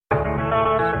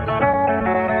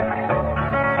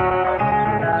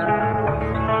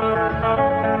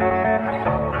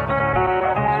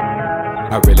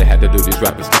I really had to do these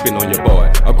rappers sleeping on your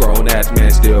boy. A grown ass man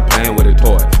still playing with a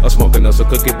toy. I'm smoking us a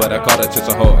cookie, but I call that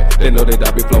just a hoy. They know that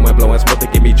I be flowing, blowing smoke to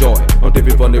give me joy. On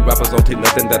different funny rappers don't take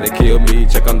nothing that they kill me.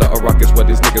 Check on the rockets where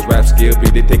these niggas rap skill be.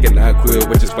 They thinking I quit,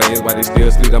 which explains why they still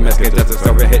sleep. I'm asking just to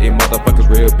sorry hitting motherfuckers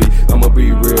real B. I'ma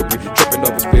be real B. Tripping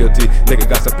over spill tea.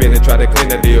 Nigga got some pen and try to clean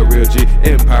that deal real G.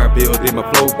 Empire building, my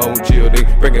flow bone shielding.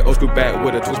 Bringing old school back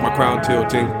with a twist, my crown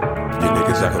tilting. You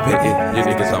niggas are competing, you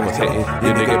niggas always hating.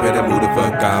 You niggas better move the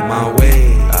fuck out my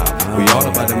way. We all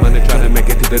about the money, trying to make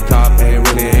it to the top, and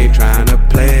really ain't trying to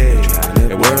play.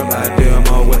 And worry about them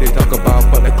all what they talk about,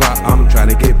 but the clock, I'm trying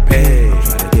to get paid.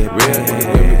 Real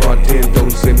niggas when we bought 10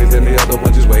 toes in it, and the other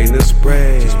one just waiting to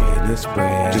spray. Just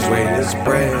waiting to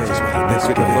spray. Let's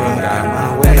get the fuck out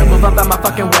my way. Better move up out my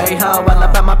fucking way, ho. Roll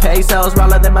up out my pesos,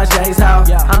 roller than my J's, ho.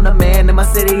 I'm the man in my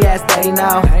city, yes, they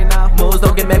know. Moves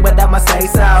don't get made without my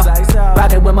say-so.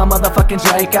 Riding with my motherfucking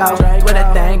Draco. Where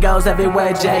that thing goes,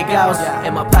 everywhere J goes.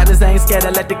 And my partners ain't scared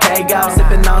to let the K go.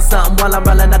 Sipping on something while I'm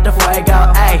rolling up the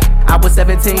fuego. Ayy, I was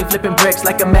 17, flipping bricks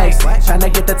like a mace.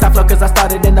 Tryna get the top floor cause I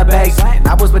started in the base.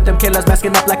 I was with them killers,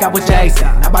 masking up like I was Jason.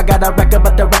 Now I got a record,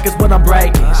 but the record's what I'm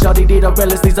breaking. Shorty D the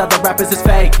realest, these other rappers is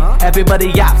fake. Everybody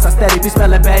yaps, I steady be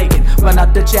smelling bacon. Run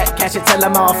up the check, cash it till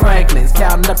I'm on Franklin's.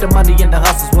 Counting up the money in the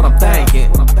hustle's what I'm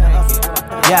thinking.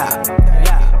 Yeah.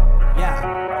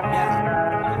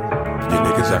 You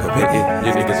niggas are competing,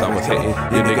 you niggas always hating.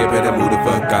 You niggas better move the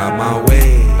fuck out my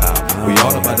way. We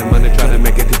all about the money, trying to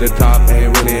make it to the top,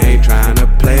 and really ain't trying to